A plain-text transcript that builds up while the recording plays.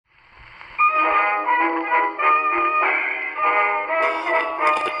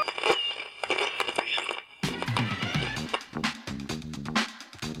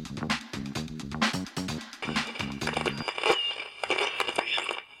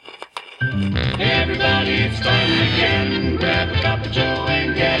Everybody, it's time again. Grab a cup of joe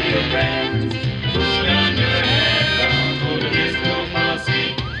and get your friends. Put on your headphones for the Disco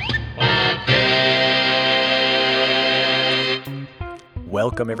Posse Podcast.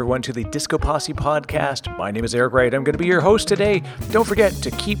 Welcome, everyone, to the Disco Posse Podcast. My name is Eric Wright. I'm going to be your host today. Don't forget to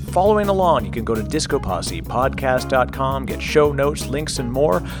keep following along. You can go to discopossepodcast.com, get show notes, links, and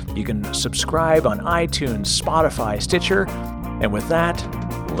more. You can subscribe on iTunes, Spotify, Stitcher. And with that,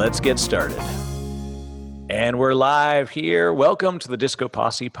 let's get started. And we're live here. Welcome to the Disco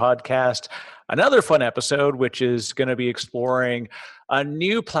Posse Podcast. Another fun episode, which is going to be exploring a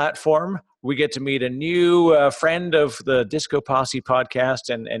new platform. We get to meet a new friend of the Disco Posse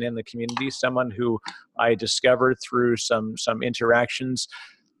Podcast and in the community, someone who I discovered through some interactions.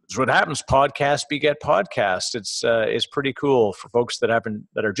 It's what happens. Podcasts beget podcasts. It's pretty cool for folks that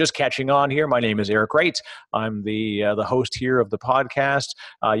are just catching on here. My name is Eric Wright. I'm the host here of the podcast.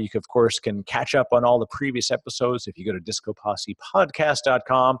 You of course can catch up on all the previous episodes if you go to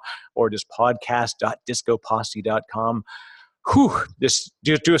discopossepodcast.com or just podcast.discoposse.com. Just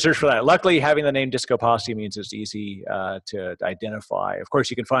do a search for that. Luckily, having the name Disco Posse means it's easy to identify. Of course,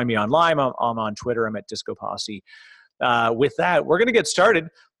 you can find me online. I'm on Twitter. I'm at Disco Posse. With that, we're going to get started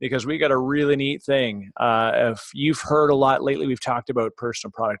because we got a really neat thing. If you've heard a lot lately, we've talked about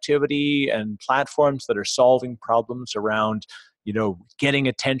personal productivity and platforms that are solving problems around, getting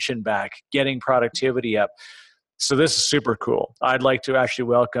attention back, getting productivity up. So this is super cool. I'd like to actually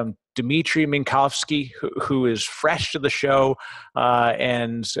welcome Dmitry Minkovsky, who is fresh to the show.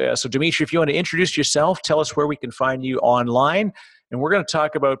 So Dmitry, if you want to introduce yourself, tell us where we can find you online. And we're going to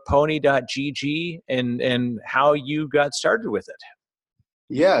talk about Pony.gg and how you got started with it.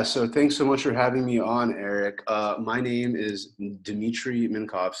 Yeah, so thanks so much for having me on, Eric. My name is Dmitry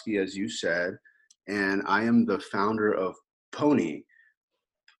Minkovsky, as you said, and I am the founder of Pony.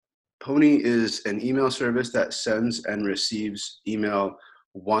 Pony is an email service that sends and receives email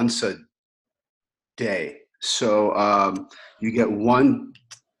once a day. So you get one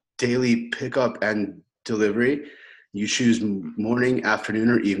daily pickup and delivery. You choose morning, afternoon,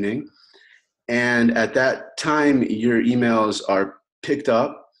 or evening. And at that time, your emails are picked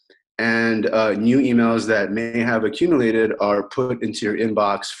up and new emails that may have accumulated are put into your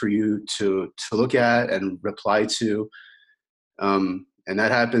inbox for you to look at and reply to. And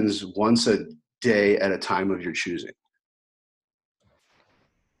that happens once a day at a time of your choosing.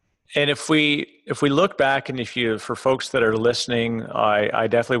 And if we look back, and for folks that are listening, I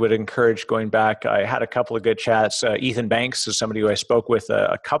definitely would encourage going back. I had a couple of good chats. Ethan Banks is somebody who I spoke with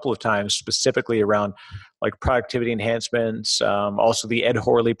a couple of times, specifically around like productivity enhancements. Also the Ed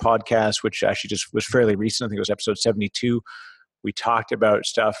Horley podcast, which actually just was fairly recent. I think it was episode 72. We talked about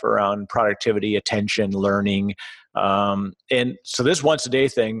stuff around productivity, attention, learning. And so this once a day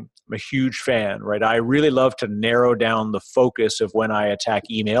thing, I'm a huge fan, right? I really love to narrow down the focus of when I attack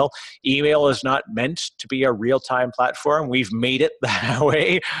email. Email is not meant to be a real-time platform. We've made it that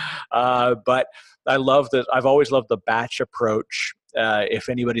way. But I love that. I've always loved the batch approach. If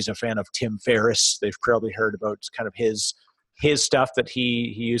anybody's a fan of Tim Ferriss, they've probably heard about kind of his stuff that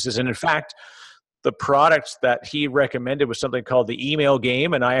he uses. And in fact, the product that he recommended was something called the Email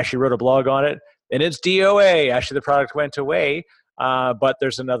Game, and I actually wrote a blog on it. And it's DOA. Actually, the product went away, but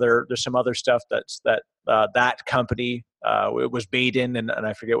there's some other stuff that company it was Baden, and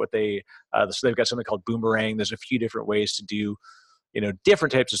I forget what so they've got something called Boomerang. There's a few different ways to do,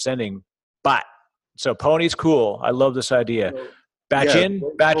 different types of sending. But so Pony's cool. I love this idea. Batch in,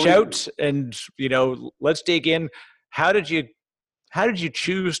 batch out, and let's dig in. How did you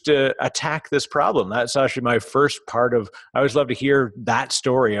choose to attack this problem? That's actually my first part of. I always love to hear that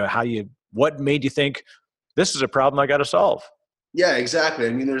story of what made you think this is a problem I got to solve? Yeah, exactly. I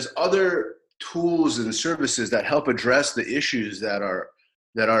mean, there's other tools and services that help address the issues that are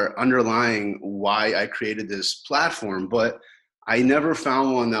underlying why I created this platform, but I never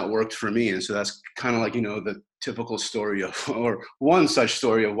found one that worked for me. And so that's kind of like, the typical story or one such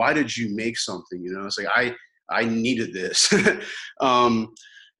story of why did you make something? It's like, I needed this. And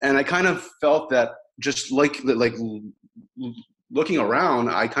I kind of felt that just like looking around,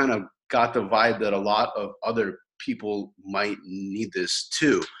 I kind of got the vibe that a lot of other people might need this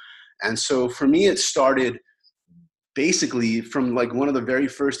too. And so for me, it started basically from like one of the very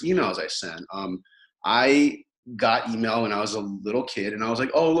first emails I sent. I got email when I was a little kid and I was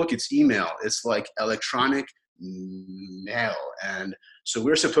like, oh, look, it's email. It's like electronic mail. And so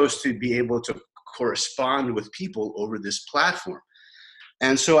we're supposed to be able to correspond with people over this platform.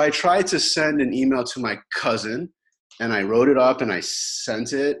 And so I tried to send an email to my cousin and I wrote it up and I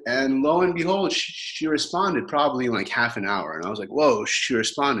sent it, and lo and behold, she responded probably in like half an hour. And I was like, whoa, she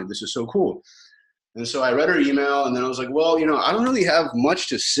responded. This is so cool. And so I read her email, and then I was like, well, I don't really have much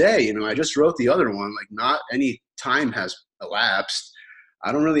to say. I just wrote the other one. Like, not any time has elapsed.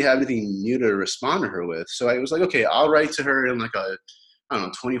 I don't really have anything new to respond to her with. So I was like, okay, I'll write to her in like I don't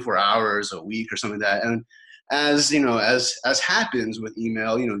know, 24 hours, a week or something like that. And as happens with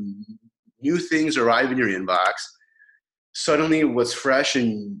email, new things arrive in your inbox. Suddenly what's fresh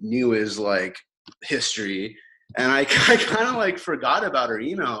and new is like history. And I kind of like forgot about her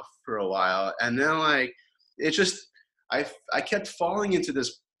email for a while. And then like, it just, I kept falling into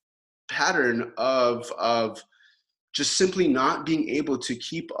this pattern of just simply not being able to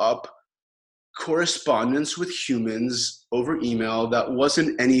keep up correspondence with humans over email that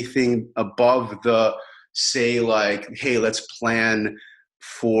wasn't anything above the, say, like, hey, let's plan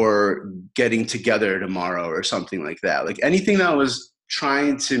for getting together tomorrow or something like that. Like anything that was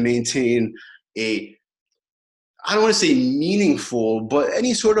trying to maintain I don't want to say meaningful, but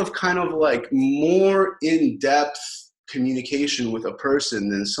any sort of kind of like more in-depth communication with a person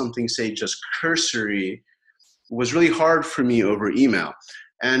than something, say, just cursory, was really hard for me over email.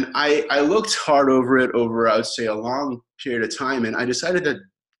 And I looked hard over it over, I would say, a long period of time. And I decided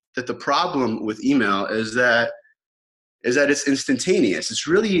that the problem with email is that it's instantaneous. It's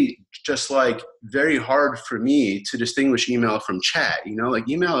really just like very hard for me to distinguish email from chat. Like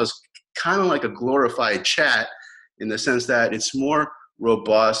email is kind of like a glorified chat in the sense that it's more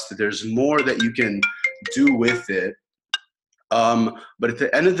robust. There's more that you can do with it. But at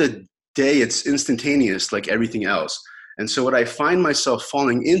the end of the day, it's instantaneous like everything else. And so what I find myself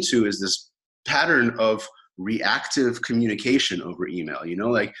falling into is this pattern of reactive communication over email.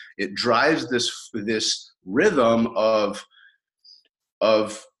 Like it drives this rhythm of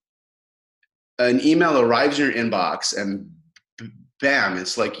an email arrives in your inbox and bam,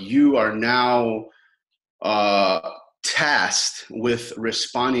 it's like you are now tasked with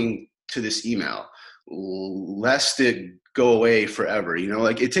responding to this email, lest it go away forever.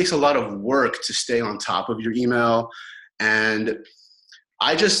 Like it takes a lot of work to stay on top of your email. And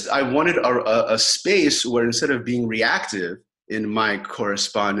I wanted a space where instead of being reactive in my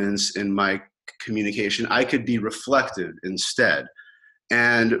correspondence, in my communication, I could be reflective instead.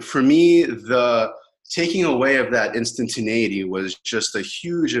 And for me, the taking away of that instantaneity was just a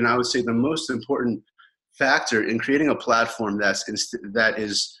huge, and I would say the most important factor in creating a platform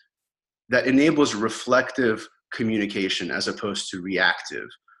that enables reflective communication as opposed to reactive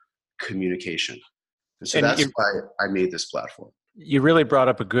communication. And so that's why I made this platform. You really brought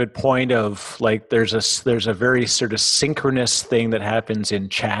up a good point of like, there's a very sort of synchronous thing that happens in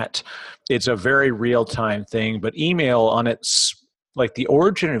chat. It's a very real time thing, but email on its, like the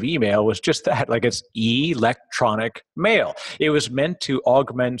origin of email was just that, like it's electronic mail. It was meant to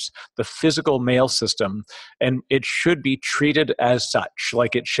augment the physical mail system, and it should be treated as such.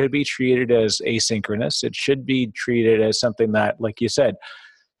 Like it should be treated as asynchronous. It should be treated as something that, like you said,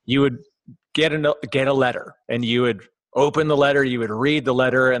 you would get a letter and you would open the letter, you would read the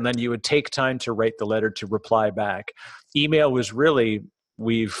letter, and then you would take time to write the letter to reply back. Email was really,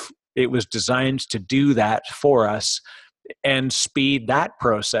 it was designed to do that for us and speed that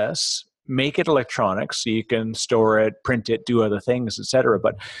process, make it electronic so you can store it, print it, do other things, etc.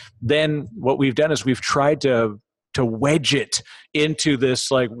 But then what we've done is we've tried to wedge it into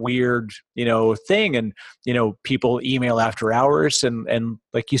this like weird, thing. And, people email after hours. And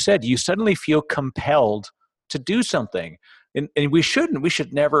like you said, you suddenly feel compelled to do something. And we shouldn't. We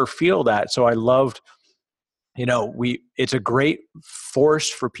should never feel that. So I loved, it's a great force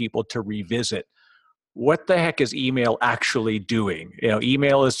for people to revisit. What the heck is email actually doing?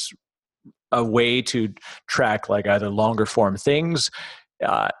 Email is a way to track like either longer form things.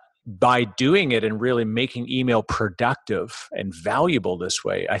 By doing it and really making email productive and valuable this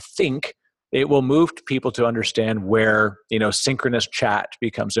way, I think it will move people to understand where, synchronous chat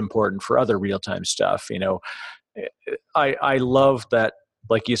becomes important for other real-time stuff. I love that,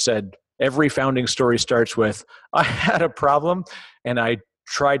 like you said, every founding story starts with, I had a problem and I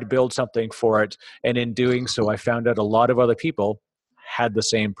tried to build something for it. And in doing so, I found out a lot of other people had the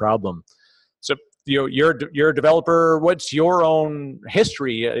same problem. So you're a developer. What's your own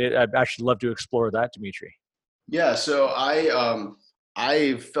history? I'd actually love to explore that, Dimitri. Yeah, so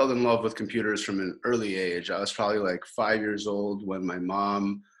I fell in love with computers from an early age. I was probably like 5 years old when my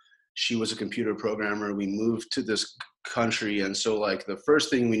mom, she was a computer programmer. We moved to this country, and so like the first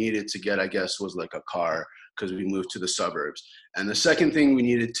thing we needed to get, I guess, was like a car because we moved to the suburbs. And the second thing we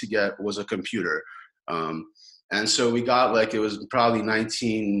needed to get was a computer. And so we got, like, it was probably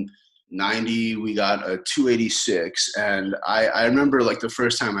 19 90, we got a 286. And I remember like the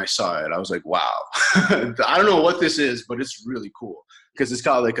first time I saw it, I was like, wow, I don't know what this is, but it's really cool because it's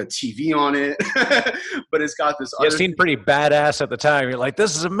got like a TV on it, but it's got this Yeah, it other seemed pretty badass at the time. You're like,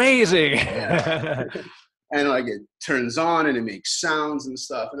 this is amazing. and like it turns on and it makes sounds and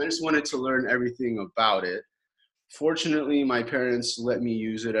stuff. And I just wanted to learn everything about it. Fortunately, my parents let me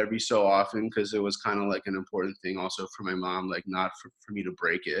use it every so often because it was kind of like an important thing also for my mom, like not for me to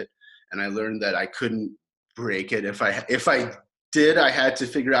break it. And I learned that I couldn't break it. If I did, I had to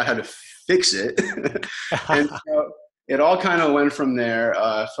figure out how to fix it. And so it all kind of went from there.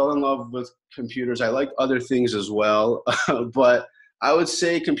 Fell in love with computers. I liked other things as well, but I would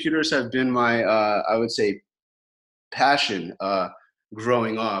say computers have been my, I would say, passion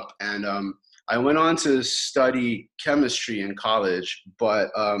growing up. And I went on to study chemistry in college, but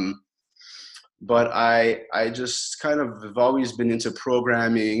I just kind of have always been into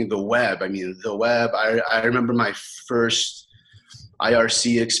programming, the web. I mean, the web. I remember my first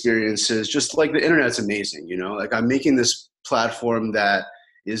IRC experiences. Just like the internet's amazing, you know. Like I'm making this platform that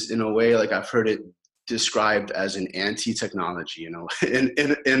is in a way like I've heard it described as an anti-technology, you know,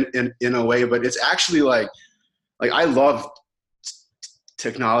 in a way, but it's actually like I love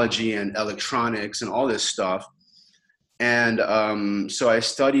technology and electronics and all this stuff. And so I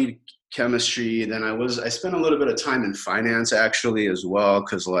studied chemistry. Then I spent a little bit of time in finance actually as well,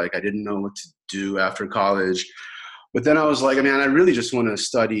 because like I didn't know what to do after college. But then I was like, man, I really just want to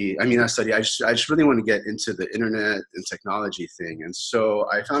study. I just really want to get into the internet and technology thing. And so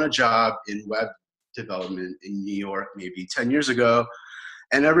I found a job in web development in New York maybe 10 years ago.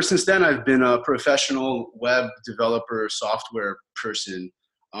 And ever since then, I've been a professional web developer, software person.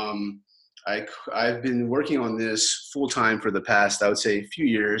 I've been working on this full time for the past, I would say, few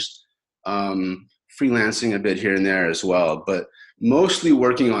years, freelancing a bit here and there as well, but mostly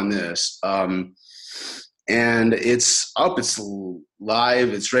working on this. And it's up, it's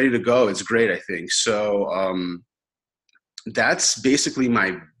live, it's ready to go. It's great, I think. So that's basically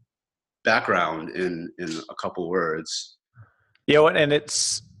my background in a couple words. Yeah, and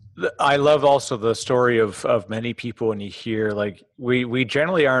I love also the story of many people when you hear like we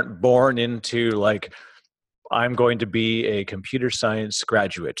generally aren't born into like I'm going to be a computer science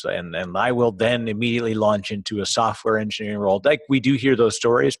graduate and I will then immediately launch into a software engineering role. Like we do hear those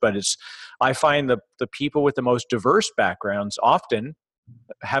stories, but I find the people with the most diverse backgrounds often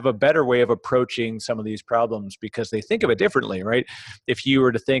have a better way of approaching some of these problems because they think of it differently, right? If you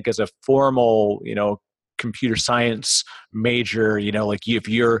were to think as a formal, computer science major, like if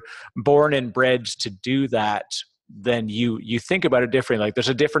you're born and bred to do that, then you think about it differently. Like there's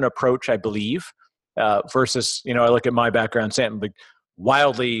a different approach, I believe, versus, I look at my background, Sam, like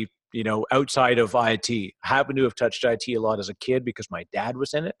wildly, outside of IT. I happen to have touched IT a lot as a kid because my dad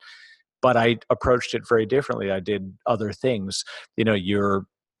was in it, but I approached it very differently. I did other things.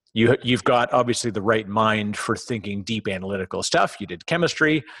 You've got obviously the right mind for thinking deep analytical stuff. You did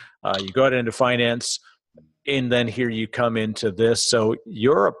chemistry, you got into finance, and then here you come into this. So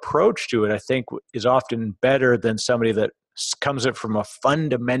your approach to it, I think, is often better than somebody that comes at from a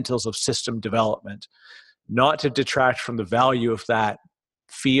fundamentals of system development, not to detract from the value of that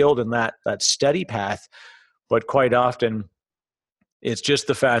field and that study path, but quite often it's just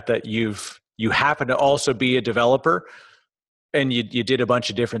the fact that you happen to also be a developer and you did a bunch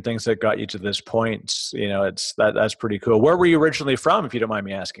of different things that got you to this point. That's pretty cool. Where were you originally from, if you don't mind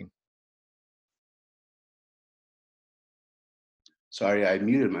me asking? Sorry, I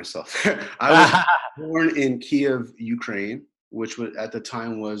muted myself. I was born in Kiev, Ukraine, which at the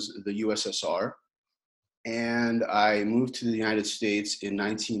time was the USSR. And I moved to the United States in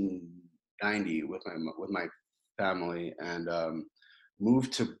 1990 with my family and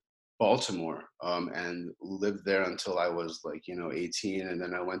moved to Baltimore and lived there until I was 18. And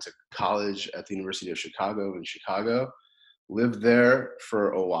then I went to college at the University of Chicago in Chicago, lived there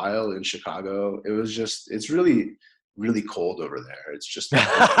for a while in Chicago. It's really cold over there. It's just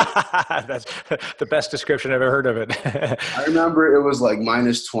that's the best description I've ever heard of it. I remember it was like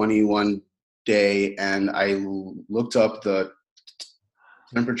minus 20 one day, and I looked up the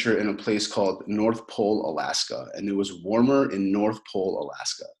temperature in a place called North Pole, Alaska, and it was warmer in North Pole,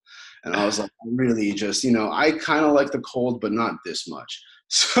 Alaska. And I was like, really just, I kind of like the cold, but not this much.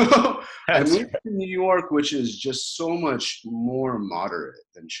 So I moved to New York, which is just so much more moderate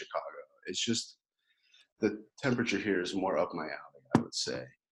than Chicago. It's just, the temperature here is more up my alley, I would say.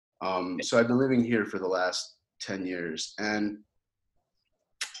 So I've been living here for the last 10 years. And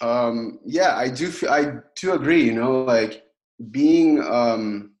I do agree, like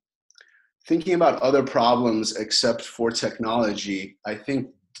being, thinking about other problems except for technology, I think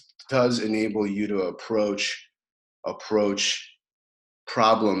does enable you to approach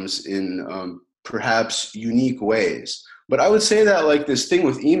problems in perhaps unique ways. But I would say that like this thing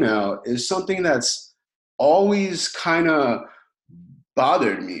with email is something that's always kind of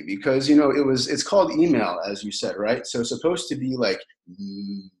bothered me, because it's called email, as you said, right? So it's supposed to be like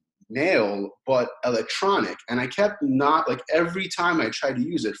mail but electronic, and I kept not, like, every time I tried to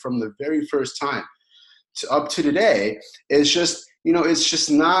use it from the very first time up to today, it's just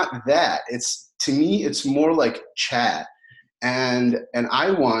not that. It's, to me, it's more like chat, and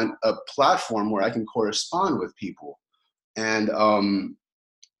I want a platform where I can correspond with people, and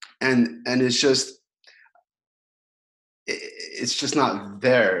it's just not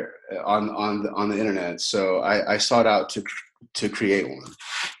there on the internet. So I sought out to create one.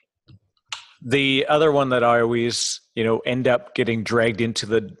 The other one that I always, end up getting dragged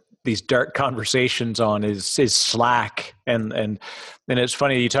into these dark conversations on is Slack, and it's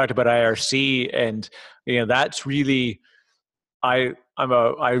funny you talked about IRC, and that's really, I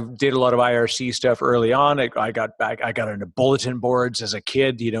did a lot of IRC stuff early on. I got into bulletin boards as a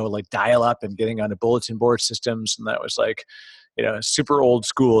kid, like dial up and getting onto bulletin board systems, and that was like, super old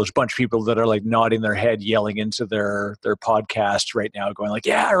school. There's a bunch of people that are like nodding their head, yelling into their podcast right now, going like,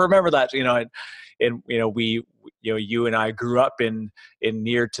 "Yeah, I remember that." And we, you and I grew up in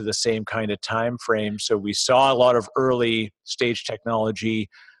near to the same kind of time frame, so we saw a lot of early stage technology,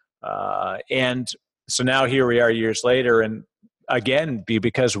 and so now here we are years later, and again,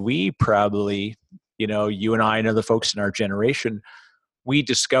 because we probably, you and I and other folks in our generation, we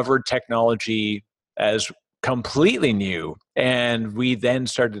discovered technology as completely new, and we then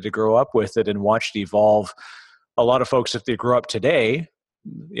started to grow up with it and watched it evolve. A lot of folks, if they grow up today,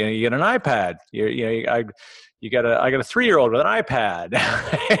 you get an iPad. I got a 3-year-old with an iPad.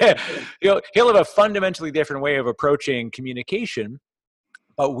 He'll have a fundamentally different way of approaching communication.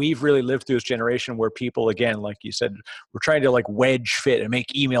 But we've really lived through this generation where people, again, like you said, we're trying to like wedge fit and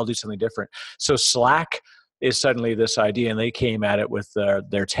make email do something different. So Slack is suddenly this idea, and they came at it with their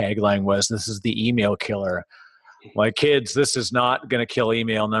tagline was, "This is the email killer." Like, kids, this is not going to kill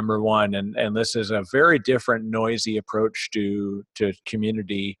email, number one. And this is a very different, noisy approach to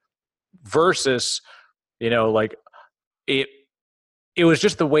community versus, like it was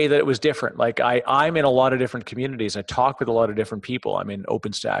just the way that it was different. Like I'm in a lot of different communities. I talk with a lot of different people. I'm in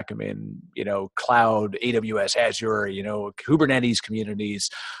OpenStack. I'm in, cloud, AWS, Azure, Kubernetes communities,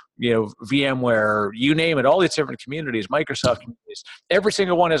 VMware, you name it, all these different communities, Microsoft communities. Every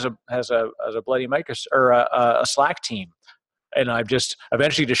single one has a bloody Microsoft or a Slack team. And I've just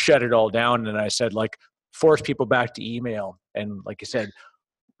eventually just shut it all down. And I said, like, force people back to email. And like you said,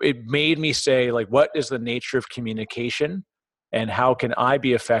 it made me say, like, what is the nature of communication? And how can I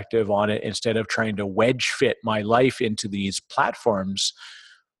be effective on it instead of trying to wedge fit my life into these platforms?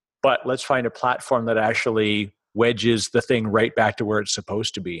 But let's find a platform that actually wedges the thing right back to where it's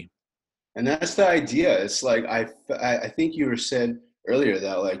supposed to be. And that's the idea. It's like, I think you were said earlier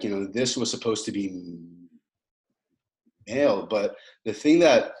that, like, this was supposed to be mail. But the thing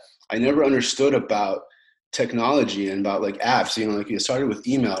that I never understood about technology and about like apps, like you started with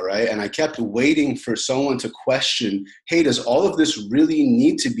email, right? And I kept waiting for someone to question, hey, does all of this really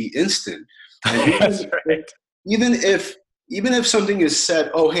need to be instant? And That's right. Even if something is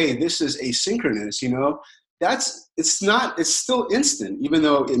said, oh, hey, this is asynchronous, it's still instant. Even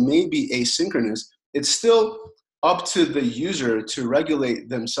though it may be asynchronous, it's still up to the user to regulate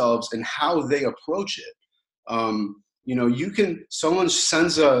themselves and how they approach it. Someone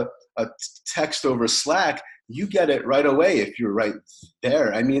sends a text over Slack, you get it right away if you're right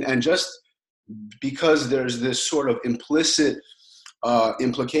there. I mean, and just because there's this sort of implicit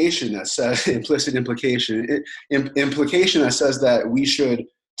implication that says implication that says that we should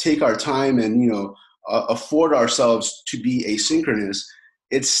take our time and afford ourselves to be asynchronous,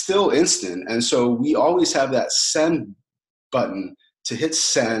 it's still instant. And so we always have that send button to hit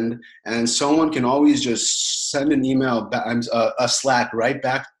send, and someone can always just send an email, a Slack right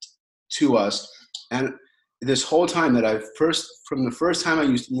back to us. And this whole time that from the first time I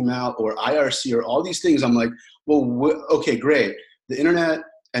used email or IRC or all these things, I'm like, well, okay, great. The internet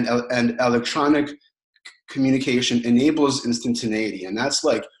and electronic communication enables instantaneity, and that's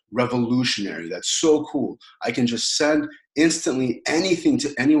like revolutionary. That's so cool. I can just send instantly anything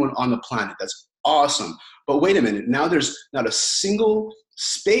to anyone on the planet. That's awesome. But wait a minute, now there's not a single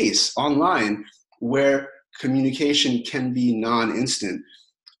space online where communication can be non-instant.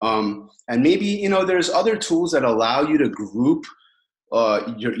 And maybe, there's other tools that allow you to group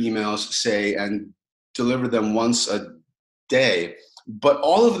your emails, say, and deliver them once a day. But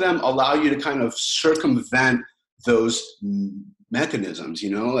all of them allow you to kind of circumvent those mechanisms,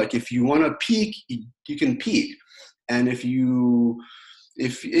 like if you want to peak, you can peak. And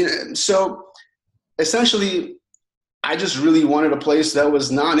so essentially, I just really wanted a place that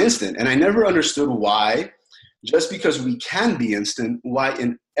was non-instant. And I never understood why, just because we can be instant, why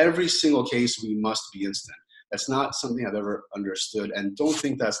in every single case we must be instant. That's not something I've ever understood, and don't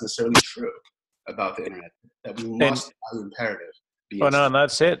think that's necessarily true about the internet, that we must, as imperative, be instant. No, and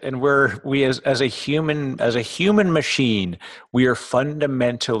that's it. And we as a human machine, we are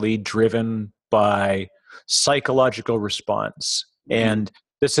fundamentally driven by psychological response. And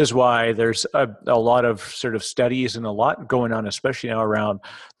this is why there's a lot of sort of studies and a lot going on, especially now around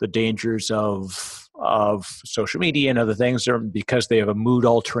the dangers of social media and other things, because they have a mood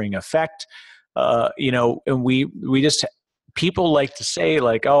altering effect. And we just, people like to say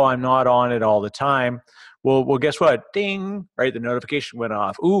like, oh, I'm not on it all the time. Well, guess what? Ding, right? The notification went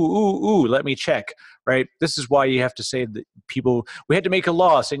off. Ooh, let me check, right? This is why you have to say that we had to make a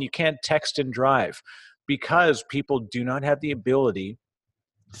law saying you can't text and drive, because people do not have the ability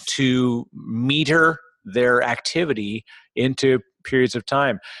to meter their activity into periods of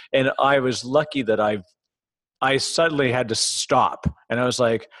time. And I was lucky that I suddenly had to stop, and I was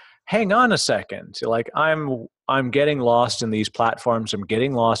like, hang on a second. Like I'm getting lost in these platforms. I'm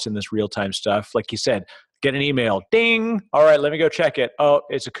getting lost in this real-time stuff. Like you said, get an email, ding. All right, let me go check it. Oh,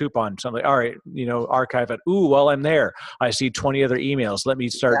 it's a coupon. Something. All right, archive it. Ooh, while I'm there, I see 20 other emails. Let me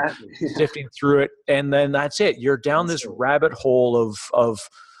start sifting through it. And then that's it. You're down this rabbit hole of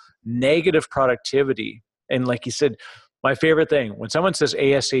negative productivity. And like you said, my favorite thing, when someone says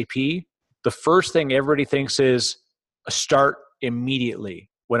ASAP, the first thing everybody thinks is start immediately.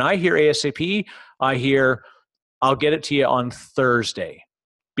 When I hear ASAP, I hear I'll get it to you on Thursday,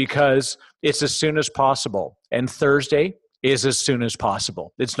 because it's as soon as possible. And Thursday is as soon as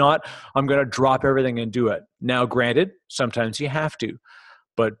possible. It's not, I'm going to drop everything and do it. Now, granted, sometimes you have to,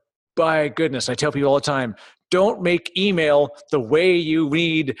 but by goodness, I tell people all the time, don't make email the way you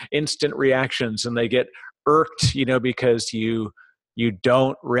need instant reactions, and they get irked, because you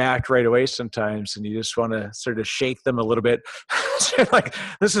don't react right away sometimes, and you just want to sort of shake them a little bit. Like,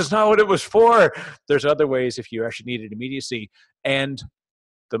 this is not what it was for. There's other ways if you actually needed immediacy. And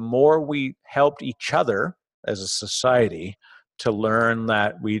the more we helped each other as a society to learn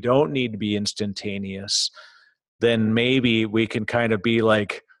that we don't need to be instantaneous, then maybe we can kind of be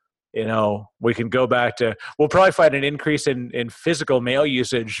like, we can go back to, we'll probably find an increase in physical mail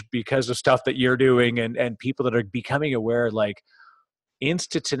usage because of stuff that you're doing, and people that are becoming aware, like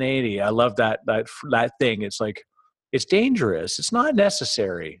instantaneity. I love that thing. It's like, it's dangerous. It's not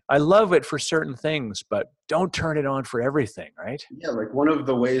necessary. I love it for certain things, but don't turn it on for everything, right? Yeah, like one of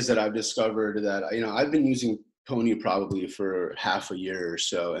the ways that I've discovered that, I've been using Pony probably for half a year or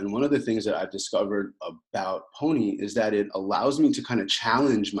so. And one of the things that I've discovered about Pony is that it allows me to kind of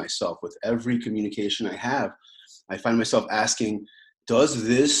challenge myself with every communication I have. I find myself asking, does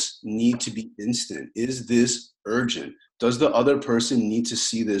this need to be instant? Is this urgent? Does the other person need to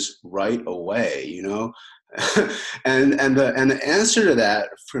see this right away? And the answer to that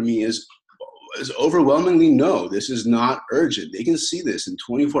for me is overwhelmingly no. This is not urgent. They can see this in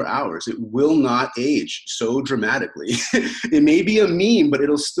 24 hours. It will not age so dramatically. It may be a meme, but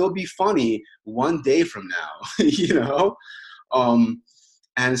it'll still be funny one day from now.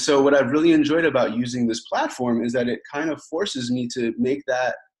 And so what I've really enjoyed about using this platform is that it kind of forces me to make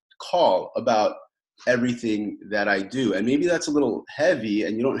that call about everything that I do. And maybe that's a little heavy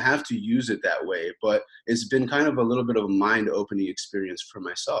and you don't have to use it that way, but it's been kind of a little bit of a mind-opening experience for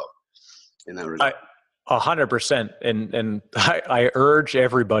myself in that regard. 100%. And I urge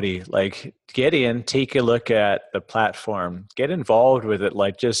everybody, like, get in, take a look at the platform, get involved with it,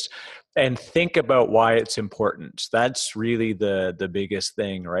 and think about why it's important. That's really the biggest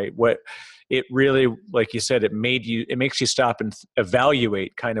thing, right? What it really, like you said, it makes you stop and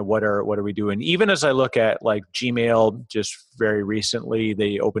evaluate kind of what are we doing. Even as I look at like Gmail, just very recently,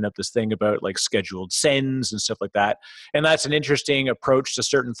 they opened up this thing about like scheduled sends and stuff like that. And that's an interesting approach to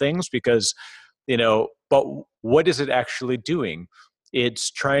certain things because, but what is it actually doing?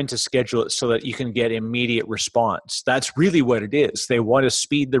 It's trying to schedule it so that you can get immediate response. That's really what it is. They want to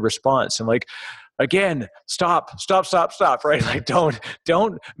speed the response. And like, again, stop, right? Like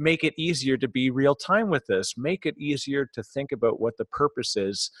don't make it easier to be real time with this. Make it easier to think about what the purpose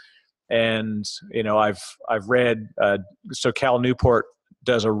is. And, I've read, so Cal Newport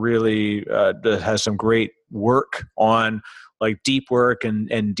does has some great work on like deep work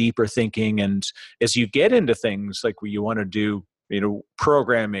and deeper thinking. And as you get into things like you want to do,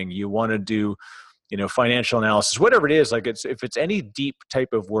 programming, you want to do financial analysis, whatever it is, like if it's any deep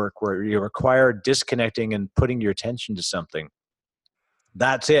type of work where you require disconnecting and putting your attention to something,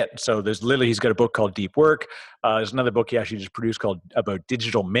 that's it. So he's got a book called Deep Work. There's another book he actually just produced about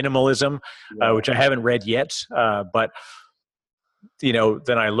digital minimalism, which I haven't read yet. But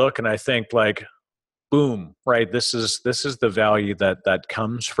then I look and I think like, boom, right? This is the value that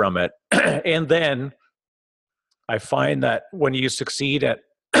comes from it. And then I find that when you succeed at,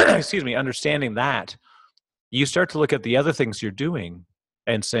 understanding that, you start to look at the other things you're doing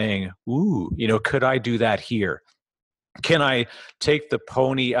and saying, ooh, could I do that here? Can I take the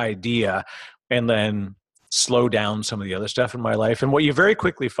pony idea and then slow down some of the other stuff in my life? And what you very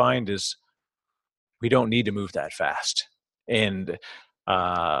quickly find is we don't need to move that fast. And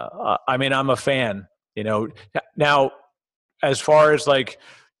I'm a fan, now, as far as like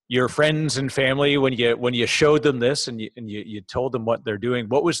your friends and family, when you showed them this and you told them what they're doing,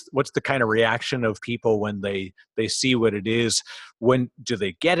 what's the kind of reaction of people when they see what it is? When do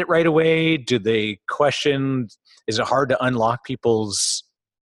they get it right away? Do they question? Is it hard to unlock people's,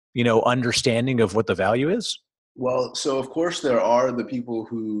 understanding of what the value is? Well, so of course there are the people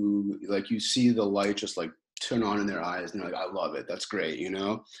who, like, you see the light just like turn on in their eyes and they're like, I love it. That's great.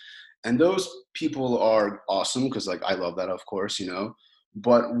 And those people are awesome because, like, I love that, of course,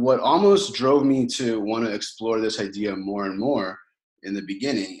 But what almost drove me to want to explore this idea more and more in the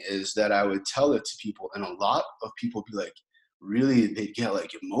beginning is that I would tell it to people, and a lot of people be like, really, they'd get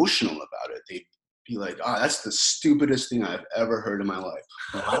like emotional about it. They'd be like, oh, that's the stupidest thing I've ever heard in my life.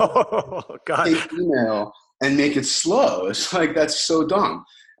 Oh, God. Take email and make it slow. It's like, that's so dumb.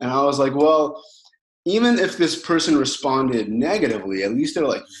 And I was like, well, even if this person responded negatively, at least they're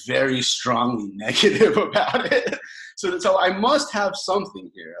like very strongly negative about it. So I must have something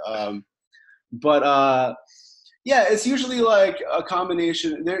here. Yeah, it's usually like a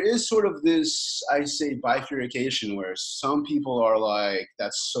combination. There is sort of this, I say, bifurcation where some people are like,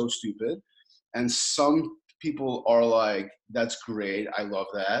 that's so stupid. And some people are like, that's great. I love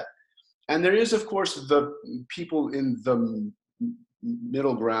that. And there is, of course, the people in the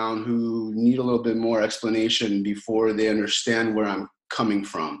middle ground who need a little bit more explanation before they understand where I'm coming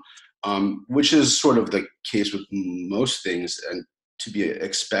from, which is sort of the case with most things and to be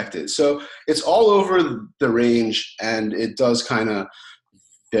expected. So it's all over the range, and it does kind of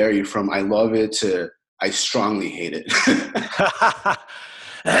vary from I love it to I strongly hate it.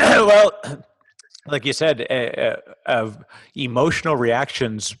 Well, like you said, emotional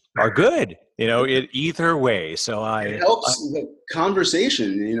reactions are good, either way. So it helps the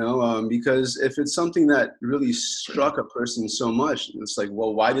conversation, because if it's something that really struck a person so much, it's like,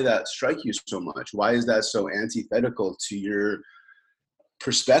 well, why did that strike you so much? Why is that so antithetical to your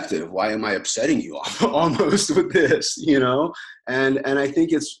perspective? Why am I upsetting you almost with this, And I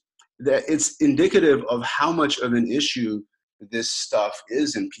think it's indicative of how much of an issue this stuff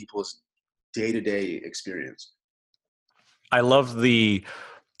is in people's day-to-day experience. I love the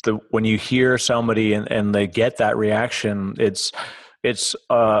when you hear somebody and they get that reaction, it's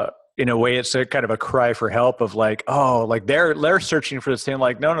in a way it's a kind of a cry for help of like, oh, like they're searching for this thing,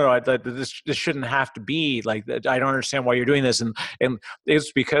 like no, this shouldn't have to be like, I don't understand why you're doing this, and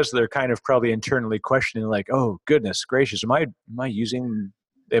it's because they're kind of probably internally questioning like, oh goodness gracious, am I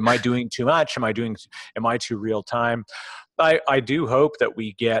doing too much? Am I too real time? I do hope that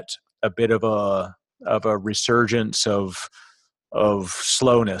we get a bit of a resurgence of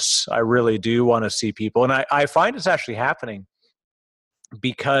slowness. I really do want to see people, and I find it's actually happening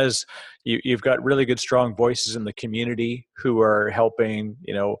because you've got really good, strong voices in the community who are helping,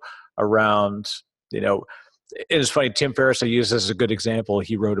 around, it's funny, Tim Ferriss I use this as a good example.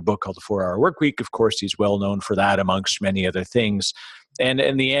 He wrote a book called The 4-Hour Workweek. Of course, he's well known for that amongst many other things. And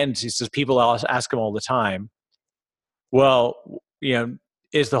in the end, he says, people ask him all the time, well,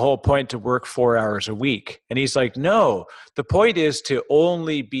 is the whole point to work 4 hours a week? And he's like, no, the point is to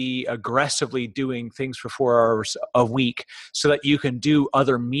only be aggressively doing things for 4 hours a week so that you can do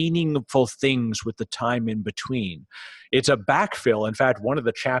other meaningful things with the time in between. It's a backfill. In fact, one of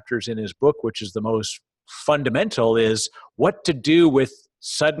the chapters in his book, which is the most fundamental, is what to do with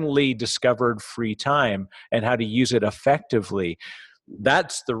suddenly discovered free time and how to use it effectively.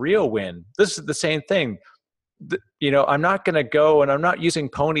 That's the real win. This is the same thing. I'm not going to go, and I'm not using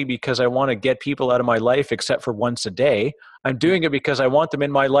Pony because I want to get people out of my life except for once a day. I'm doing it because I want them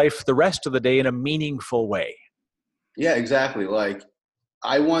in my life the rest of the day in a meaningful way. Yeah, exactly. Like,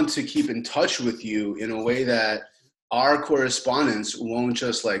 I want to keep in touch with you in a way that our correspondence won't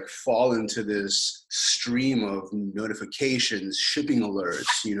just like fall into this stream of notifications, shipping alerts,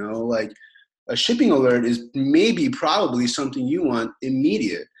 like a shipping alert is probably something you want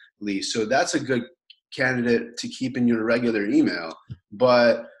immediately. So that's a good candidate to keep in your regular email.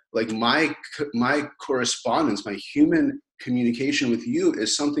 But like my correspondence, my human communication with you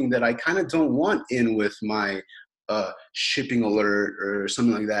is something that I kind of don't want in with my shipping alert or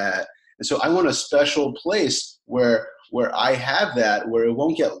something like that. And so I want a special place where I have that, where it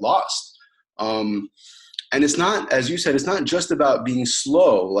won't get lost. And it's not, as you said, it's not just about being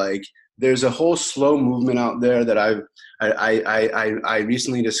slow. Like there's a whole slow movement out there that I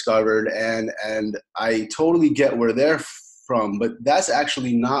recently discovered, and I totally get where they're from, but that's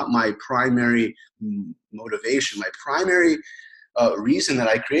actually not my primary motivation. My primary reason that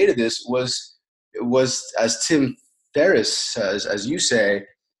I created this was, as Tim Ferriss says, as you say,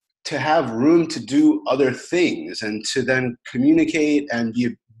 to have room to do other things and to then communicate and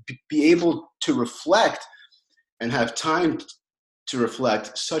be able to reflect and have time to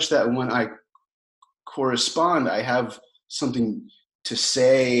reflect, such that when I correspond, I have something to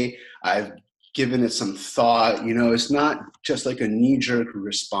say. I've given it some thought. You know, it's not just like a knee-jerk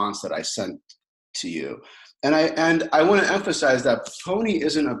response that I sent to you. And I want to emphasize that Pony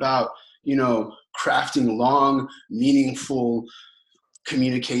isn't about, you know, crafting long, meaningful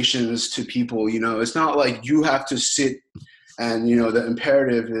communications to people. You know, it's not like you have to sit and, you know, the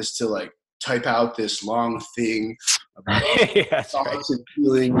imperative is to like type out this long thing about thoughts and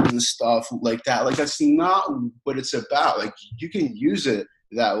feelings and stuff like that. Like that's not what it's about. Like you can use it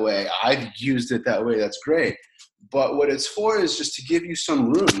that way. I've used it that way. That's great. But what it's for is just to give you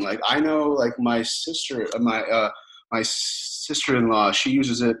some room. Like I know, like my sister, my sister-in-law, she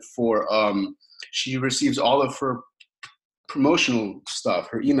uses it for. She receives all of her promotional stuff,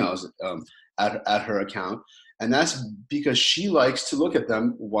 her emails at her account, and that's because she likes to look at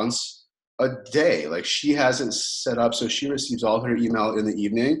them once a day. Like she has it set up so she receives all her email in the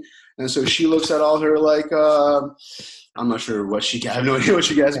evening, and so she looks at all her like I'm not sure what she gets. I have no idea what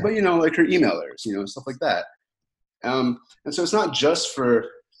she gets, but you know, like her emailers, you know, stuff like that. And so it's not just for,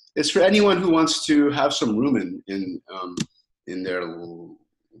 it's for anyone who wants to have some room in their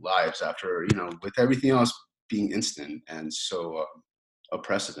lives after, you know, with everything else being instant and so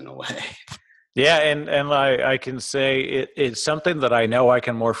oppressive in a way. Yeah, and I can say it's something that I know I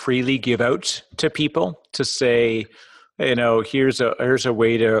can more freely give out to people, to say, you know, here's a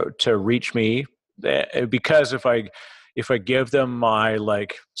way to reach me, because if I give them my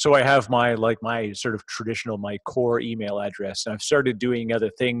so I have my my sort of traditional, my core email address, and I've started doing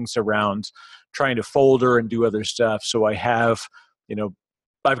other things around trying to folder and do other stuff. So I have, you know,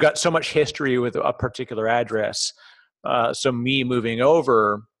 I've got so much history with a particular address. So me moving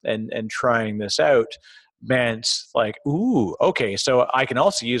over and trying this out meant like, ooh, okay, so I can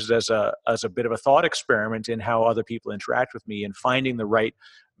also use it as a bit of a thought experiment in how other people interact with me and finding the right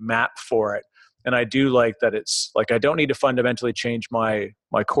map for it. And I do like that it's like I don't need to fundamentally change my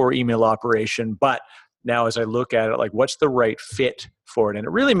core email operation, but now as I look at it, like what's the right fit for it? And it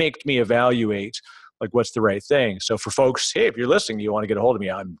really makes me evaluate like what's the right thing. So for folks, hey, if you're listening, you want to get a hold of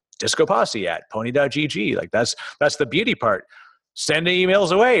me, I'm Disco Posse at pony.gg. Like that's the beauty part. Send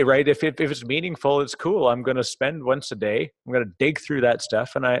emails away, right? If it's meaningful, it's cool. I'm going to spend once a day. I'm going to dig through that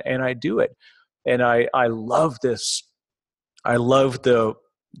stuff, and I do it. And I love this. I love the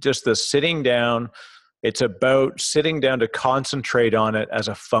sitting down. It's about sitting down to concentrate on it as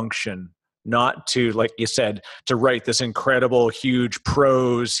a function, not to, like you said, to write this incredible, huge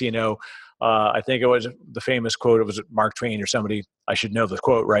prose, you know. I think it was the famous quote, it was Mark Twain or somebody, I should know the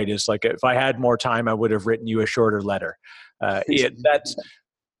quote, right? Is like, if I had more time, I would have written you a shorter letter.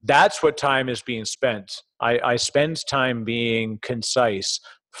 That's what time is being spent. I spend time being concise,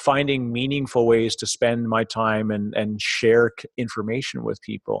 finding meaningful ways to spend my time and share information with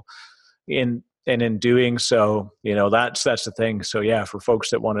people. And in doing so, you know, that's the thing. So yeah, for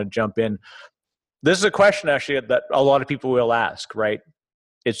folks that want to jump in, this is a question actually that a lot of people will ask, right?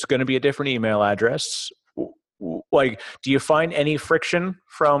 It's going to be a different email address. Like, do you find any friction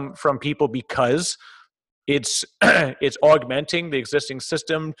from people because it's it's augmenting the existing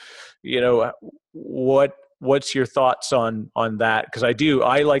system? You know, what's your thoughts on that? Because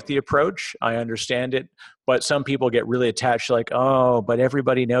I like the approach. I understand it, but some people get really attached, like, oh, but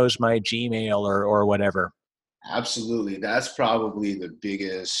everybody knows my Gmail or whatever. Absolutely, that's probably the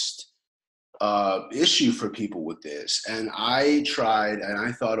biggest issue for people with this. And I tried and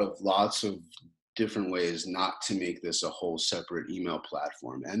I thought of lots of different ways not to make this a whole separate email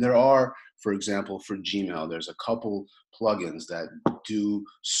platform. And there are, for example, for Gmail, there's a couple plugins that do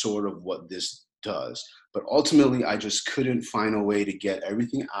sort of what this does. But ultimately, I just couldn't find a way to get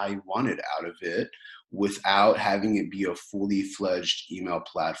everything I wanted out of it without having it be a fully fledged email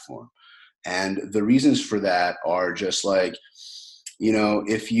platform. And the reasons for that are just like, you know,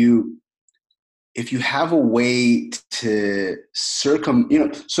 if you if you have a way to so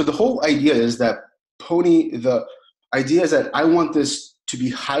the whole idea is that the idea is that I want this to be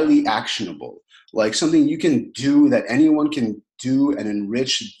highly actionable, like something you can do that anyone can do and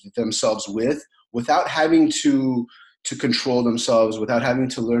enrich themselves with without having to control themselves, without having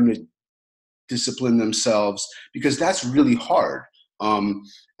to learn to discipline themselves, because that's really hard.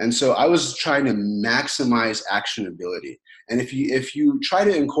 And so I was trying to maximize actionability. And if you try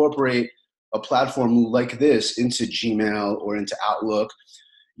to incorporate a platform like this into Gmail or into Outlook,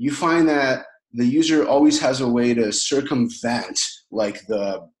 you find that the user always has a way to circumvent like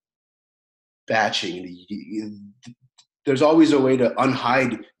the batching. There's always a way to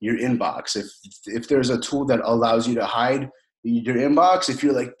unhide your inbox. If there's a tool that allows you to hide your inbox, if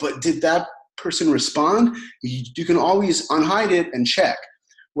you're like, but did that person respond? You can always unhide it and check.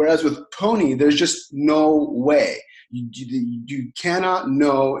 Whereas with Pony, there's just no way. You cannot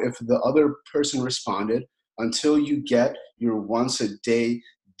know if the other person responded until you get your once a day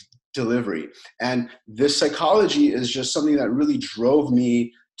delivery. And this psychology is just something that really drove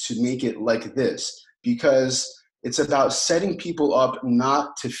me to make it like this, because it's about setting people up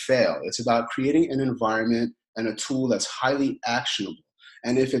not to fail. It's about creating an environment and a tool that's highly actionable.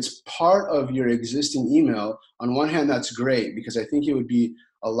 And if it's part of your existing email, on one hand, that's great, because I think it would be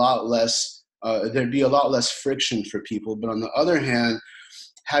a lot less, there'd be a lot less friction for people. But on the other hand,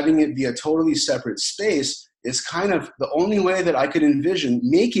 having it be a totally separate space is kind of the only way that I could envision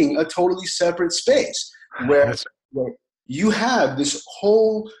making a totally separate space where you have this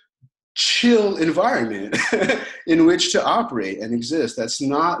whole chill environment in which to operate and exist. That's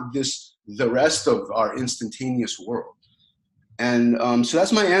not the rest of our instantaneous world. And so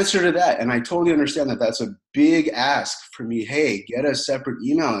that's my answer to that. And I totally understand that that's a big ask for me. Hey, get a separate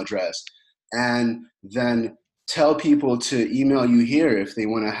email address and then tell people to email you here if they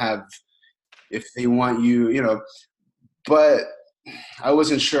want you, but I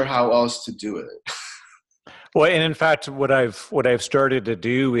wasn't sure how else to do it. Well, and in fact, what I've started to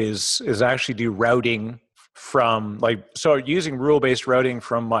do is actually do routing from so using rule-based routing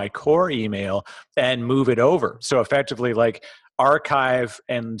from my core email and move it over. So effectively like archive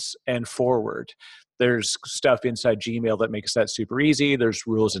and forward. There's stuff inside Gmail that makes that super easy. There's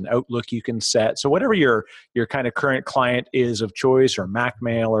rules in Outlook you can set. So whatever your kind of current client is of choice, or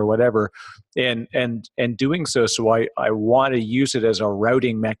MacMail or whatever, and doing so I want to use it as a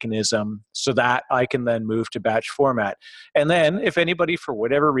routing mechanism so that I can then move to batch format. And then if anybody for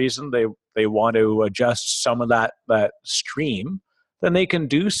whatever reason they want to adjust some of that stream, then they can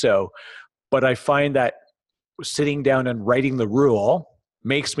do so. But I find that sitting down and writing the rule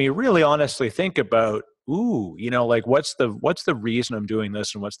makes me really honestly think about, like what's the reason I'm doing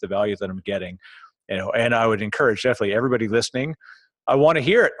this and what's the value that I'm getting, and I would encourage definitely everybody listening. I want to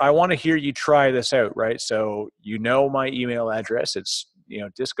hear it. I want to hear you try this out, right? So my email address. It's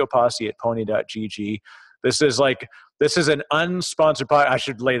discoposse@pony.gg. This is an unsponsored podcast. I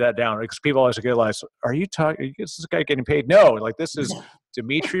should lay that down because people always realize, are you talking? Is this guy getting paid? No, this is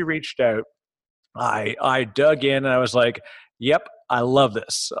Dimitri reached out. I dug in and I was like, yep, I love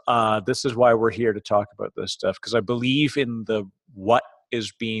this. This is why we're here to talk about this stuff, because I believe in what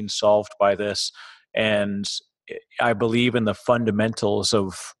is being solved by this. And I believe in the fundamentals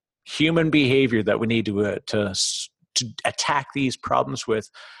of human behavior that we need to attack these problems with,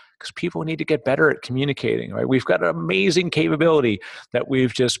 because people need to get better at communicating, right? We've got an amazing capability that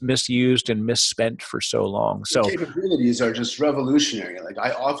we've just misused and misspent for so long. So the capabilities are just revolutionary.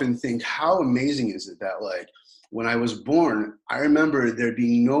 I often think, how amazing is it that when I was born, I remember there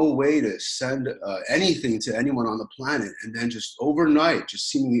being no way to send anything to anyone on the planet, and then just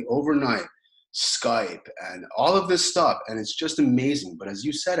seemingly overnight, Skype and all of this stuff, and it's just amazing. But as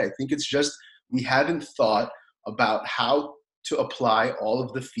you said, I think it's just we haven't thought about how to apply all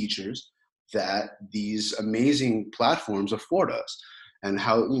of the features that these amazing platforms afford us, and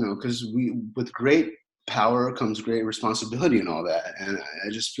how, because with great power comes great responsibility and all that. And I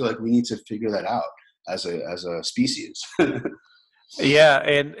just feel like we need to figure that out as a species. Yeah,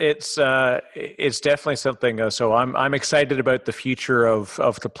 and it's definitely something. So I'm excited about the future of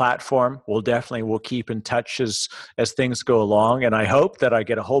the platform. We'll keep in touch as things go along, and I hope that I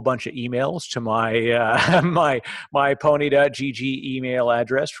get a whole bunch of emails to my my pony.gg email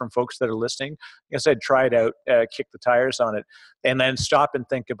address from folks that are listening. Like I said, try it out, kick the tires on it, and then stop and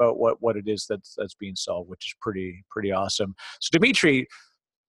think about what it is that's being solved, which is pretty awesome. So Dimitri,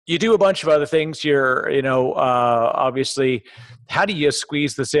 you do a bunch of other things. You're, obviously, how do you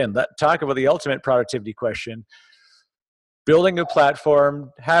squeeze this in? Talk about the ultimate productivity question. building a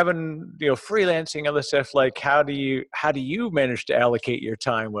platform, having, freelancing, other stuff. Like, how do you manage to allocate your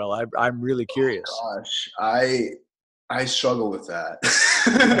time well? I'm really curious. Gosh, I struggle with that.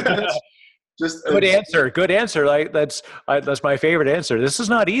 Just Good answer. Good answer. Like, that's my favorite answer. This is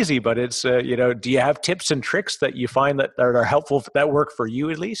not easy, but it's, do you have tips and tricks that you find that are helpful, that work for you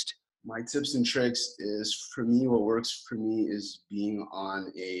at least? my tips and tricks is, for me, what works for me is being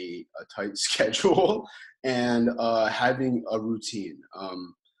on a tight schedule and having a routine.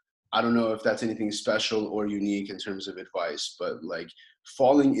 I don't know if that's anything special or unique in terms of advice, but like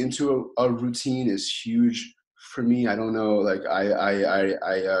falling into a routine is huge for me. I don't know, like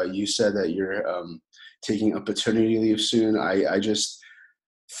you said that you're taking a paternity leave soon. I just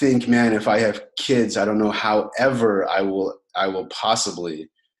think, man, if I have kids, I don't know how ever I will possibly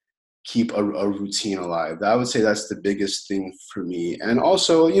keep a routine alive. I would say that's the biggest thing for me. And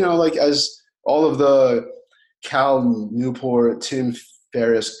also, like, as all of the Cal Newport, Tim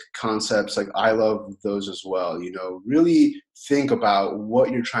Ferriss concepts, like, I love those as well. Really think about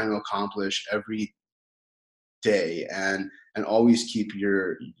what you're trying to accomplish every day, and always keep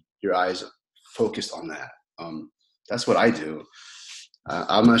your eyes focused on that. That's what I do.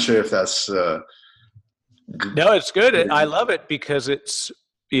 I'm not sure if that's No, it's good. I love it because it's,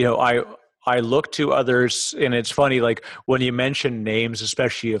 I look to others, and it's funny, like when you mention names,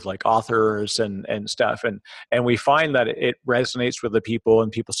 especially of like authors and stuff, and we find that it resonates with the people, and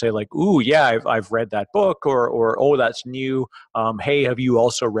people say like, "Ooh, yeah, I've read that book," or "Oh, that's new. Hey, have you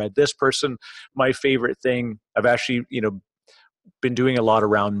also read this person?" My favorite thing, I've actually, been doing a lot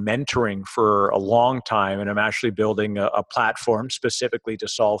around mentoring for a long time, and I'm actually building a platform specifically to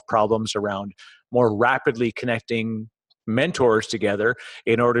solve problems around more rapidly connecting mentors together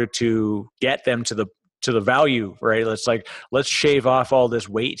in order to get them to the value, right? Let's shave off all this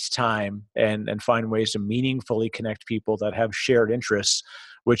wait time and find ways to meaningfully connect people that have shared interests,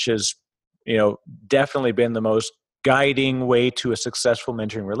 which has, definitely been the most guiding way to a successful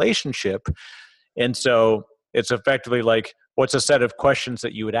mentoring relationship. And so it's effectively like, what's a set of questions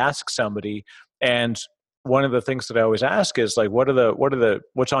that you would ask somebody? And one of the things that I always ask is like,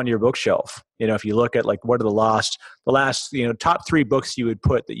 what's on your bookshelf? If you look at like, what are the last, top 3 books you would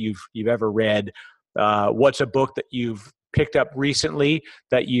put that you've ever read? What's a book that you've picked up recently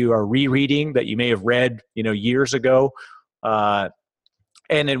that you are rereading that you may have read, years ago? And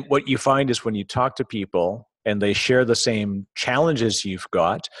then what you find is when you talk to people and they share the same challenges you've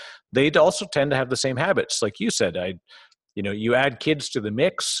got, they also tend to have the same habits. Like you said, you add kids to the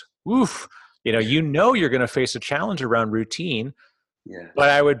mix, oof, you're going to face a challenge around routine, yeah. but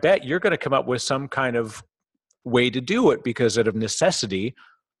I would bet you're going to come up with some kind of way to do it because out of necessity,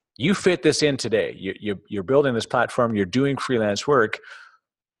 you fit this in today. You're building this platform, you're doing freelance work.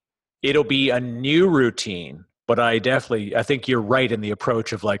 It'll be a new routine, but I think you're right in the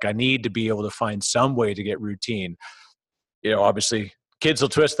approach of like, I need to be able to find some way to get routine. Obviously kids will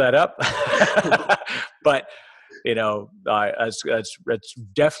twist that up, but that's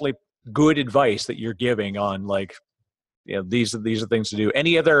definitely good advice that you're giving on like, these are things to do.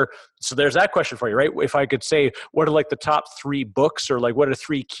 Any other, so there's that question for you, right? If I could say, what are like the top 3 books, or like what are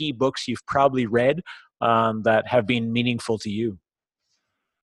 3 key books you've probably read that have been meaningful to you?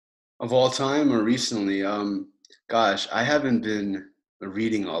 Of all time or recently? Gosh, I haven't been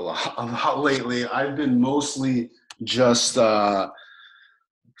reading a lot lately. I've been mostly just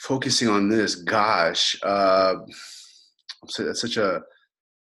focusing on this. Gosh, it's such a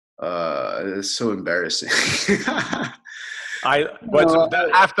it's so embarrassing.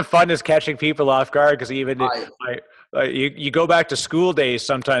 Half the fun is catching people off guard, because even you go back to school days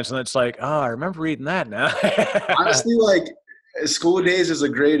sometimes, and it's like, oh, I remember reading that now. Honestly, like, school days is a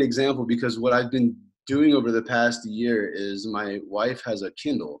great example, because what I've been doing over the past year is my wife has a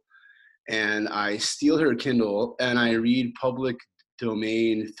Kindle, and I steal her Kindle and I read public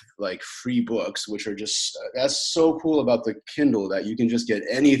domain, like, free books, which are just, that's so cool about the Kindle, that you can just get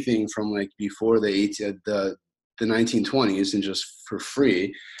anything from like before the 1920s and just for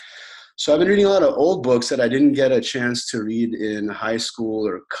free. So I've been reading a lot of old books that I didn't get a chance to read in high school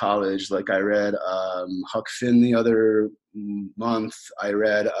or college. Like, I read Huck Finn the other month. I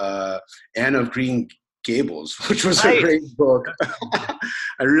read Anne of Green Gables, which was a great book.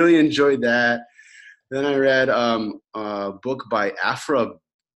 I really enjoyed that. Then I read a book by Afra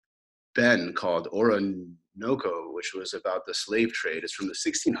Ben called Orinoco, which was about the slave trade. It's from the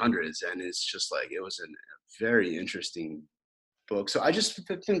 1600s, and it's just like, it was a very interesting book. So I just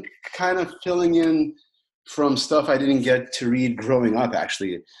been kind of filling in from stuff I didn't get to read growing up,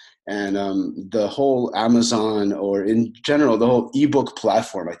 actually. And the whole Amazon, or in general, the whole ebook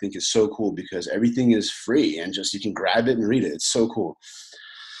platform, I think is so cool because everything is free and just you can grab it and read it. It's so cool.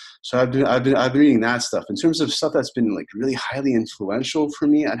 So I've been reading that stuff. In terms of stuff that's been like really highly influential for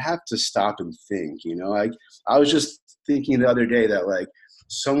me, I'd have to stop and think. I was just thinking the other day that like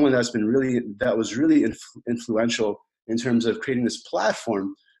someone that was really influential in terms of creating this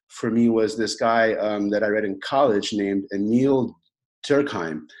platform for me was this guy that I read in college named Emil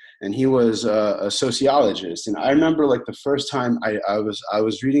Durkheim, and he was a sociologist. And I remember like the first time I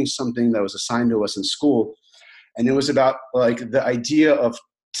was reading something that was assigned to us in school, and it was about like the idea of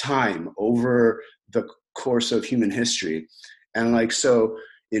time over the course of human history. And like, so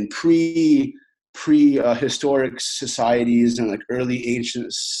in prehistoric societies and like early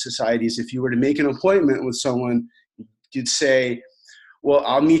ancient societies, if you were to make an appointment with someone, you'd say, well,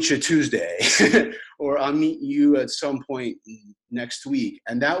 I'll meet you Tuesday or I'll meet you at some point next week.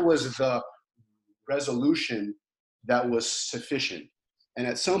 And that was the resolution that was sufficient. And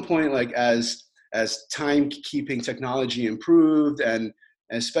at some point, like as timekeeping technology improved, and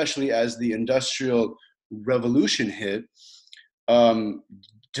especially as the Industrial Revolution hit,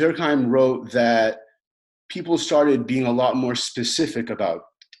 Durkheim wrote that people started being a lot more specific about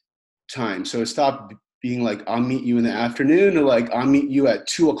time. So it stopped being like, I'll meet you in the afternoon, or like, I'll meet you at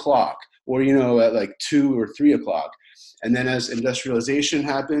 2:00, or, at like 2 or 3:00. And then as industrialization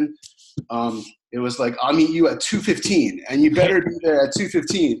happened, it was like, I'll meet you at 2:15, and you better be there at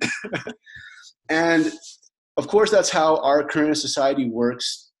 2:15. And of course, that's how our current society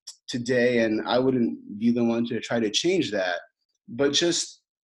works today, and I wouldn't be the one to try to change that. But just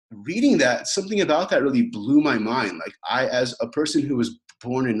reading that, something about that really blew my mind. Like, as a person who was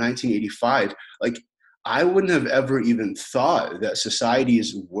born in 1985, like, I wouldn't have ever even thought that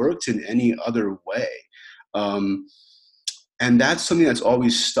societies worked in any other way. And that's something that's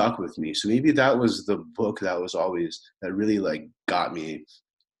always stuck with me. So maybe that was the book that really like got me.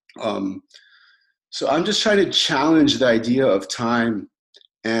 So I'm just trying to challenge the idea of time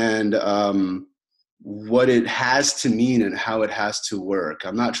and what it has to mean and how it has to work.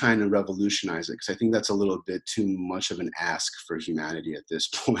 I'm not trying to revolutionize it, because I think that's a little bit too much of an ask for humanity at this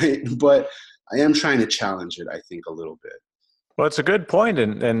point. But I am trying to challenge it, I think, a little bit. Well, it's a good point,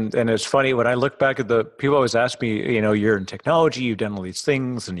 and it's funny when I look back at the people always ask me, you're in technology, you've done all these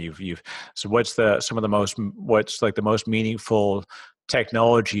things, and so what's the most meaningful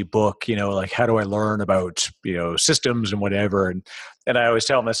technology book, like how do I learn about, systems and whatever. And I always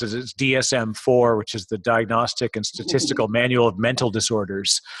tell them this is it's DSM-4, which is the Diagnostic and Statistical Manual of Mental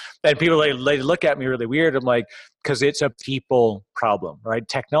Disorders. And people, they look at me really weird. I'm like, because it's a people problem, right?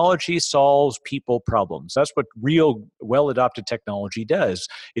 Technology solves people problems. That's what real well-adopted technology does.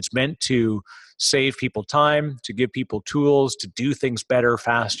 It's meant to save people time, to give people tools, to do things better,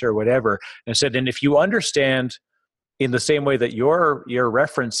 faster, whatever. And I said, and if you understand in the same way that your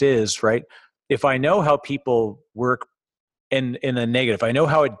reference is, right? If I know how people work in a negative, I know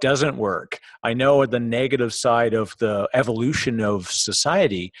how it doesn't work, I know the negative side of the evolution of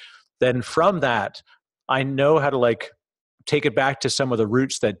society, then from that, I know how to like take it back to some of the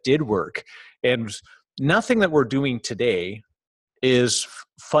roots that did work. And nothing that we're doing today is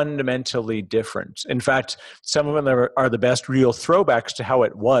fundamentally different. In fact, some of them are the best real throwbacks to how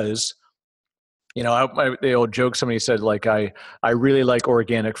it was. The old joke, somebody said, like, I really like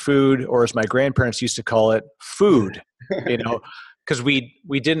organic food, or as my grandparents used to call it, food, because we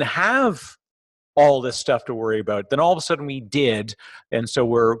didn't have all this stuff to worry about. Then all of a sudden we did. And so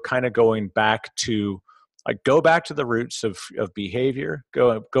we're kind of going back to, go back to the roots of behavior,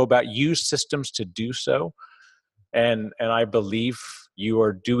 go back, use systems to do so. And I believe you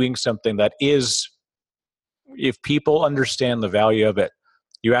are doing something that is, if people understand the value of it,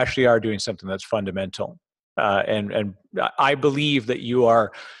 you actually are doing something that's fundamental. And I believe that you're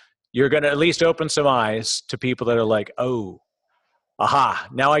going to at least open some eyes to people that are like, oh, aha,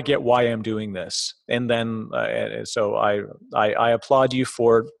 now I get why I'm doing this. And then, so I applaud you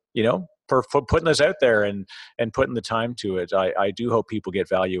for putting this out there and putting the time to it. I do hope people get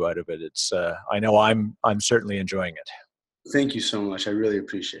value out of it. It's, I know I'm certainly enjoying it. Thank you so much. I really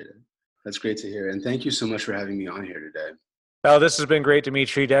appreciate it. That's great to hear. And thank you so much for having me on here today. Oh, this has been great,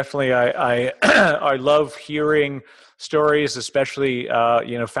 Dimitri. Definitely, I I love hearing stories, especially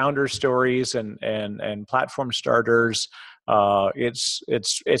founder stories and platform starters. It's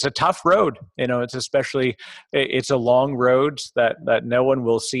a tough road. It's a long road that no one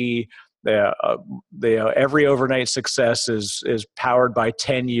will see every overnight success is powered by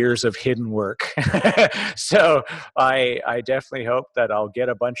 10 years of hidden work. So I definitely hope that I'll get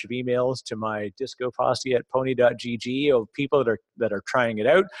a bunch of emails to my disco posse at pony.gg of people that are trying it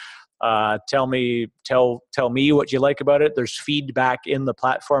out. Tell me what you like about it. There's feedback in the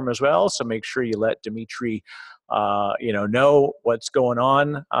platform as well, so make sure you let Dimitri know what's going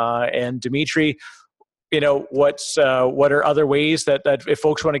on. And Dimitri, what are other ways that if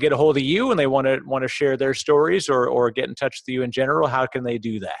folks want to get a hold of you and they want to share their stories or get in touch with you in general, how can they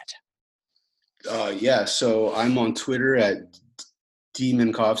do that? Yeah, so I'm on Twitter at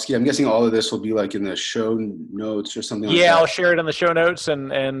Dminkowski. I'm guessing all of this will be like in the show notes or something like that. Yeah, I'll share it in the show notes,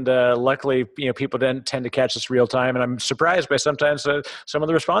 and luckily, people tend to catch this real time, and I'm surprised by sometimes some of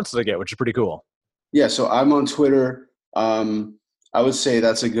the responses I get, which is pretty cool. Yeah, so I'm on Twitter. I would say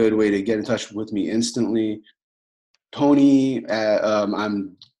that's a good way to get in touch with me instantly. Pony,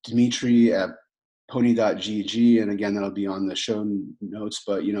 I'm Dimitri at pony.gg, and again, that'll be on the show notes,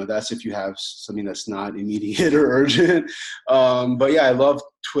 but that's if you have something that's not immediate or urgent. But yeah, I love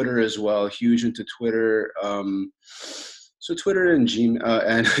Twitter as well, huge into Twitter. So Twitter and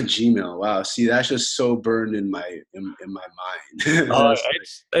Gmail. Wow, see, that's just so burned in my mind.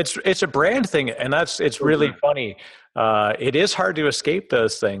 It's a brand thing, and it's really funny. It is hard to escape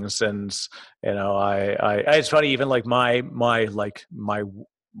those things, and it's funny, even like my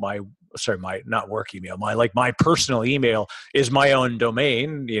not work email, my personal email is my own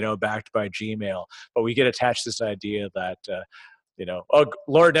domain, backed by Gmail. But we get attached to this idea that,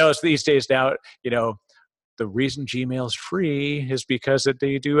 Lord knows these days now, the reason Gmail is free is because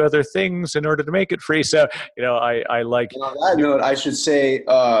they do other things in order to make it free. So, I like. On that note, I should say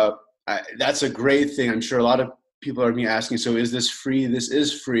that's a great thing. I'm sure a lot of people are asking, so is this free? This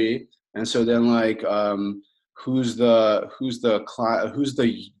is free. And so then who's the client, who's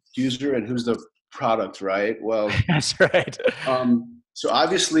the user, and who's the product, right? Well, that's right. So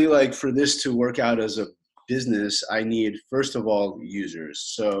obviously, for this to work out as a business, I need, first of all,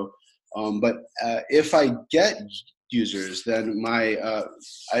 users. So, but if I get users, then I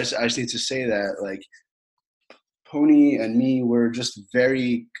just need to say that Pony and me, we're just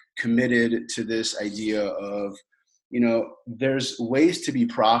very committed to this idea of, there's ways to be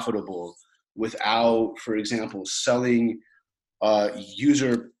profitable without, for example, selling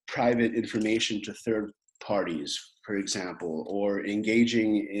user private information to third parties, for example, or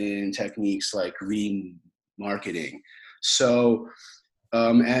engaging in techniques like remarketing. So,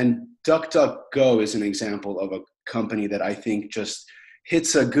 and DuckDuckGo is an example of a company that I think just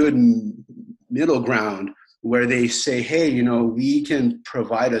hits a good middle ground where they say, hey, we can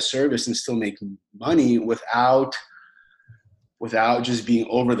provide a service and still make money without just being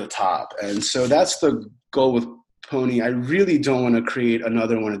over the top. And so that's the goal with Pony. I really don't want to create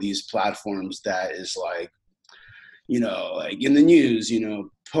another one of these platforms that is in the news,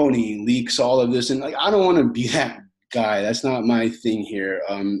 Pony leaks all of this. And I don't want to be that guy. That's not my thing here.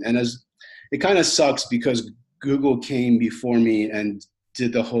 And as it kind of sucks because Google came before me and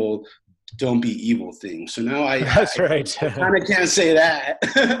did the whole don't be evil thing. So now that's right. I kind of can't say that.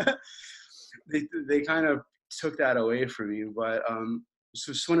 They kind of took that away from you. But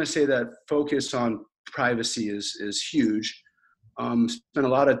so just want to say that focus on privacy is huge. Spent a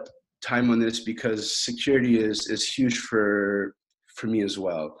lot of time on this because security is huge for me as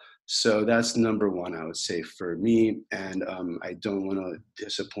well. So that's number one, I would say, for me. And I don't want to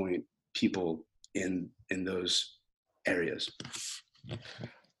disappoint people in those areas.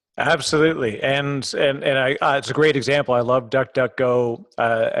 Absolutely, and it's a great example. I love DuckDuckGo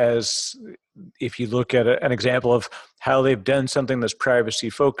as if you look at an example of how they've done something that's privacy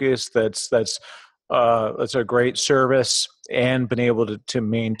focused, that's a great service, and been able to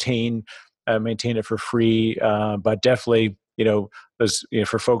maintain it for free. But definitely,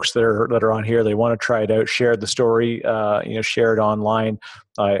 for folks that are on here, they want to try it out, share the story, share it online.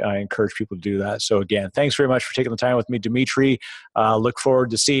 I encourage people to do that. So again, thanks very much for taking the time with me, Dimitri. Look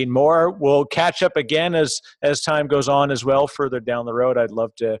forward to seeing more. We'll catch up again as time goes on as well, further down the road. I'd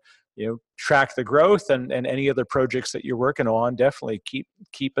love to, track the growth and any other projects that you're working on. Definitely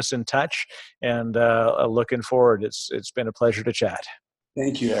keep us in touch, and looking forward. It's been a pleasure to chat.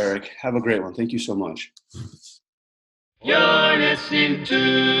 Thank you, Eric. Have a great one. Thank you so much. You're listening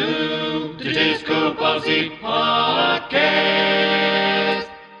to the Disco Posse Podcast.